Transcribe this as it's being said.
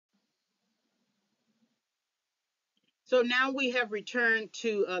So now we have returned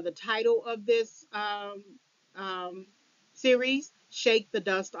to the title of this um, series, Shake the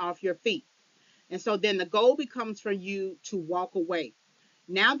Dust Off Your Feet. And so then the goal becomes for you to walk away.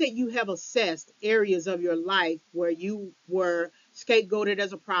 Now that you have assessed areas of your life where you were scapegoated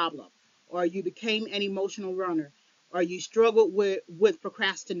as a problem, or you became an emotional runner, or you struggled with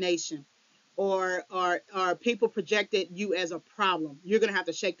procrastination, or people projected you as a problem, you're going to have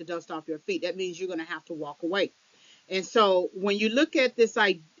to shake the dust off your feet. That means you're going to have to walk away. And so when you look at this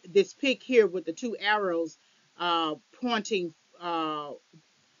pic here with the two arrows pointing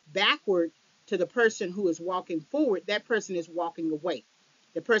backward to the person who is walking forward, that person is walking away.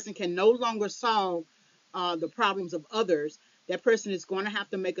 The person can no longer solve the problems of others. That person is going to have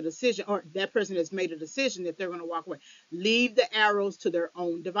to make a decision, or that person has made a decision that they're going to walk away. Leave the arrows to their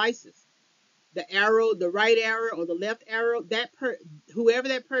own devices. The arrow, the right arrow or the left arrow, whoever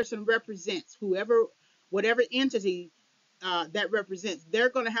that person represents, whatever entity that represents, they're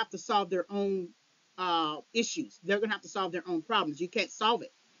going to have to solve their own issues. They're going to have to solve their own problems. You can't solve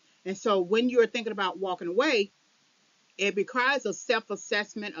it. And so when you're thinking about walking away, it requires a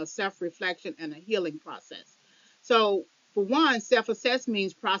self-assessment, a self-reflection, and a healing process. So for one, self-assess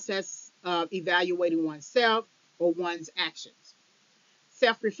means process of evaluating oneself or one's actions.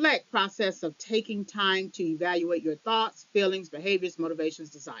 Self-reflect, process of taking time to evaluate your thoughts, feelings, behaviors,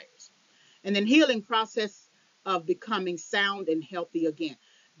 motivations, desires. And then healing, process of becoming sound and healthy again.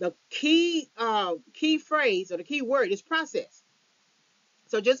 The key phrase or the key word is process.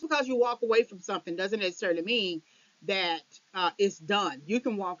 So just because you walk away from something doesn't necessarily mean that it's done. You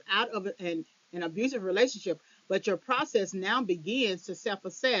can walk out of an abusive relationship, but your process now begins to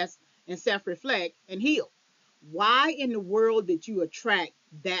self-assess and self-reflect and heal. Why in the world did you attract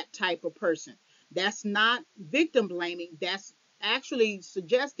that type of person? That's not victim blaming. That's actually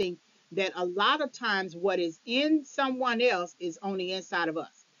suggesting that a lot of times what is in someone else is on the inside of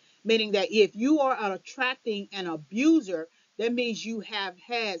us. Meaning that if you are attracting an abuser, that means you have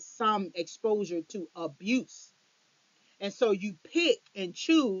had some exposure to abuse. And so you pick and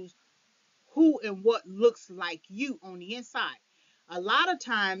choose who and what looks like you on the inside. A lot of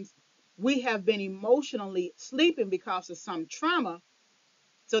times we have been emotionally sleeping because of some trauma,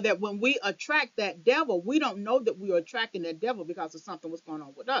 so that when we attract that devil, we don't know that we are attracting that devil because of something was going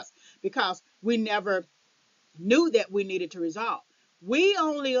on with us, because we never knew that we needed to resolve. We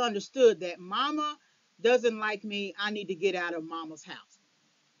only understood that mama doesn't like me. I need to get out of mama's house.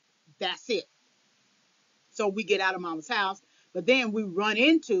 That's it. So we get out of mama's house, but then we run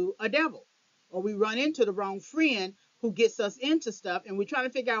into a devil, or we run into the wrong friend who gets us into stuff, and we're trying to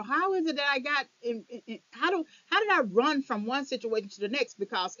figure out how is it that I got how did I run from one situation to the next,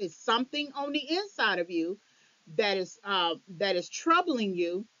 because it's something on the inside of you that is troubling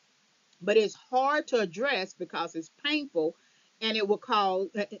you, but it's hard to address because it's painful, and it will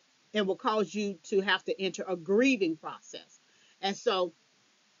cause you to have to enter a grieving process. And so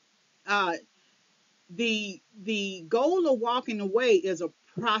uh, the goal of walking away is a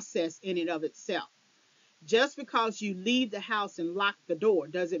process in and of itself. Just because you leave the house and lock the door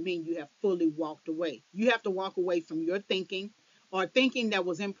doesn't mean you have fully walked away. You have to walk away from your thinking, or thinking that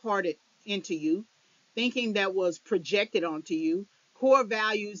was imparted into you, thinking that was projected onto you, core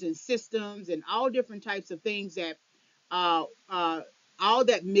values and systems and all different types of things that uh, uh, all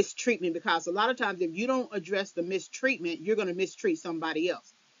that mistreatment, because a lot of times if you don't address the mistreatment, you're going to mistreat somebody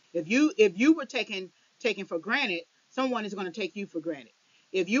else. If you were taken for granted, someone is going to take you for granted.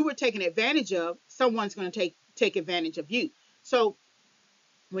 If you were taken advantage of, someone's going to take advantage of you. So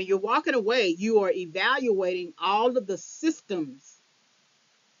when you're walking away, you are evaluating all of the systems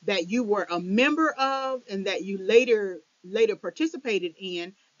that you were a member of and that you later participated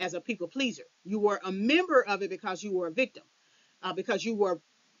in as a people pleaser. You were a member of it because you were a victim, because you were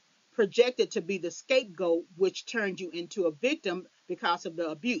projected to be the scapegoat, which turned you into a victim because of the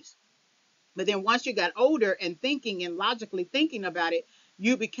abuse. But then once you got older and thinking and logically thinking about it,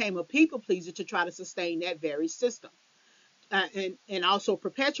 you became a people pleaser to try to sustain that very system, and also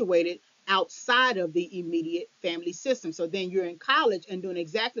perpetuated outside of the immediate family system. So then you're in college and doing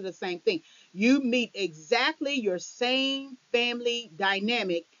exactly the same thing. You meet exactly your same family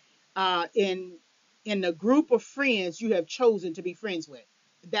dynamic in the group of friends you have chosen to be friends with.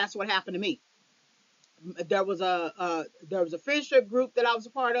 That's what happened to me. There was a friendship group that I was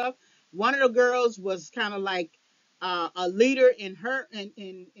a part of. One of the girls was kind of like a leader in her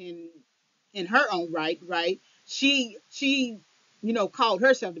own right. Right. She called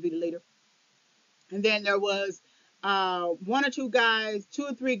herself to be the leader. And then there was one or two guys, two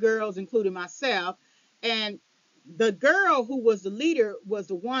or three girls, including myself. And the girl who was the leader was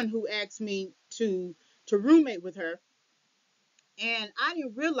the one who asked me to roommate with her. And I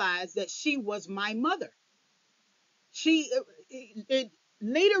didn't realize that she was my mother. It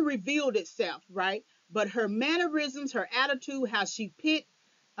later revealed itself, right? But her mannerisms, her attitude, how she pit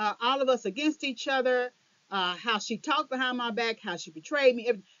all of us against each other, how she talked behind my back, how she betrayed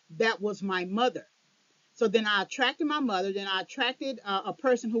me, that was my mother. So then I attracted my mother. Then I attracted a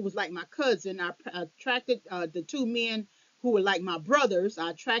person who was like my cousin. I attracted the two men who were like my brothers.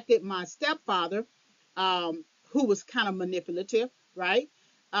 I attracted my stepfather, who was kind of manipulative, right?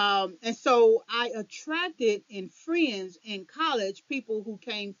 And so I attracted in friends in college people who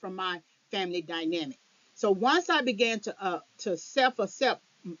came from my family dynamic. So once I began to self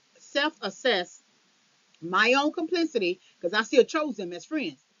assess my own complicity, because I still chose them as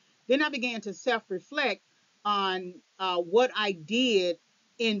friends. Then I began to self reflect on what I did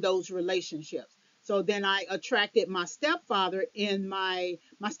in those relationships. So then I attracted my stepfather. My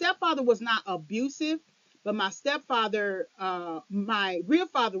stepfather was not abusive, but my stepfather, my real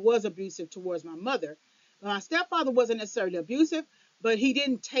father, was abusive towards my mother. My stepfather wasn't necessarily abusive, but he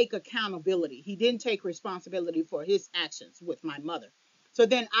didn't take accountability. He didn't take responsibility for his actions with my mother. So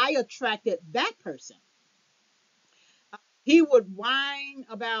then I attracted that person. He would whine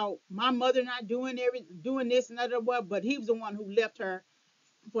about my mother not doing this and other what, but he was the one who left her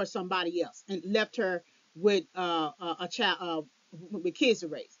for somebody else and left her with a child with kids to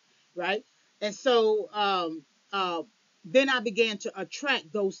raise, right? And so then I began to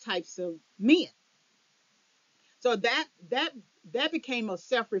attract those types of men. So that became a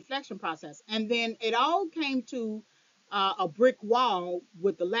self reflection process, and then it all came to a brick wall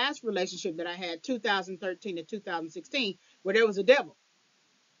with the last relationship that I had, 2013 to 2016, where there was a devil,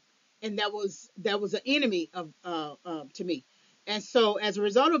 and that was an enemy of to me. And so as a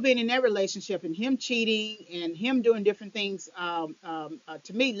result of being in that relationship and him cheating and him doing different things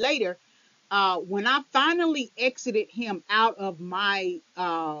to me later, when I finally exited him out of my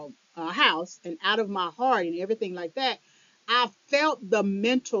house and out of my heart and everything like that, I felt the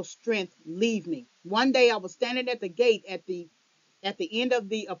mental strength leave me. One day I was standing at the gate at the end of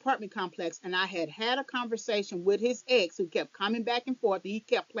the apartment complex, and I had a conversation with his ex, who kept coming back and forth, and he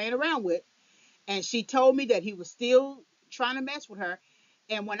kept playing around with, and she told me that he was still trying to mess with her.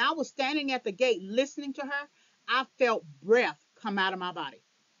 And when I was standing at the gate listening to her, I felt breath come out of my body.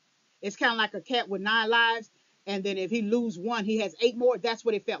 It's kind of like a cat with 9 lives, and then if he lose one, he has 8 more. That's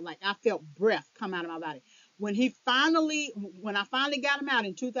what it felt like. I felt breath come out of my body. When I finally got him out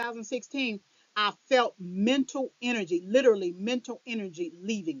in 2016, I felt mental energy, literally mental energy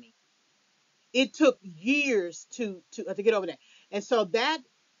leaving me. It took years to get over that. And so that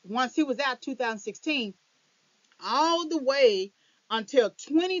once he was out 2016, all the way until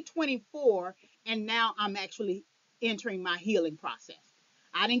 2024, and now I'm actually entering my healing process.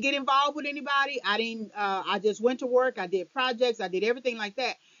 I didn't get involved with anybody. I didn't. I just went to work. I did projects. I did everything like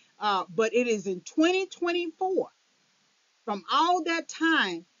that. But it is in 2024, from all that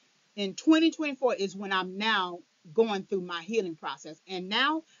time in 2024 is when I'm now going through my healing process. And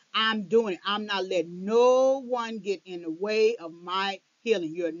now I'm doing it. I'm not letting no one get in the way of my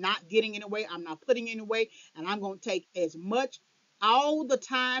healing. You're not getting in the way. I'm not putting in the way. And I'm going to take as much, all the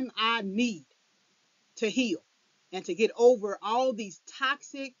time I need to heal and to get over all these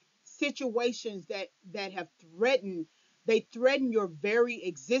toxic situations that have threatened. They threaten your very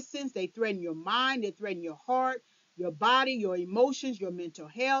existence. They threaten your mind. They threaten your heart, your body, your emotions, your mental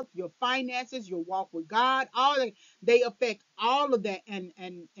health, your finances, your walk with God. All that, they affect all of that, and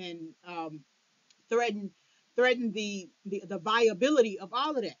threaten the viability of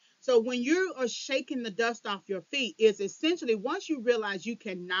all of that. So when you are shaking the dust off your feet, is essentially once you realize you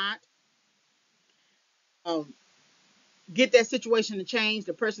cannot um, get that situation to change.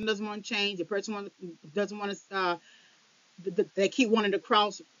 The person doesn't want to change. The person doesn't want to. They keep wanting to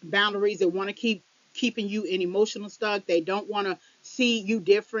cross boundaries. They want to keeping you in emotional stuck. They don't want to see you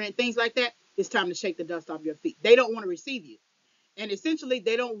different. Things like that. It's time to shake the dust off your feet. They don't want to receive you, and essentially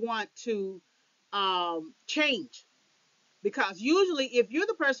they don't want to change. Because usually, if you're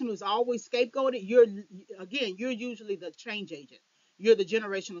the person who's always scapegoated, you're usually the change agent. You're the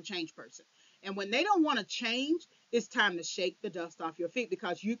generational change person. And when they don't want to change, it's time to shake the dust off your feet,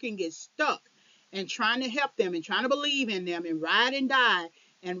 because you can get stuck and trying to help them and trying to believe in them and ride and die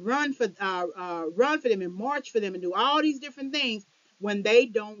and run for them and march for them and do all these different things when they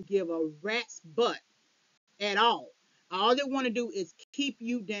don't give a rat's butt at all. All they want to do is keep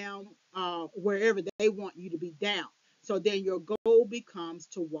you down wherever they want you to be down. So then your goal becomes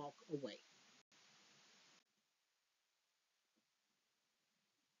to walk away.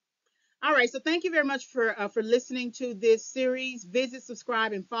 All right. So thank you very much for listening to this series. Visit,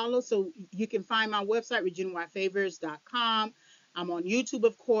 subscribe, and follow so you can find my website, reginawhitefavors.com. I'm on YouTube,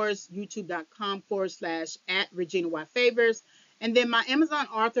 of course, youtube.com/@Regina Y Favors. And then my Amazon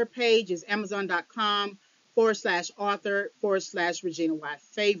author page is amazon.com/author/Regina Y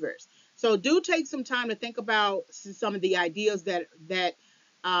Favors. So do take some time to think about some of the ideas that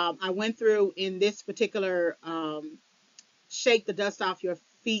I went through in this particular Shake the Dust Off Your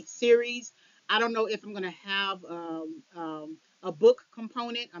Feet series. I don't know if I'm going to have a book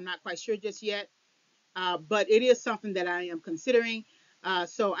component. I'm not quite sure just yet, but it is something that I am considering.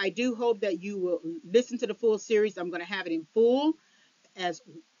 So I do hope that you will listen to the full series. I'm going to have it in full as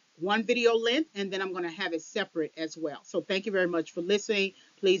one video length, and then I'm going to have it separate as well. So thank you very much for listening.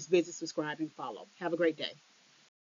 Please visit, subscribe, and follow. Have a great day.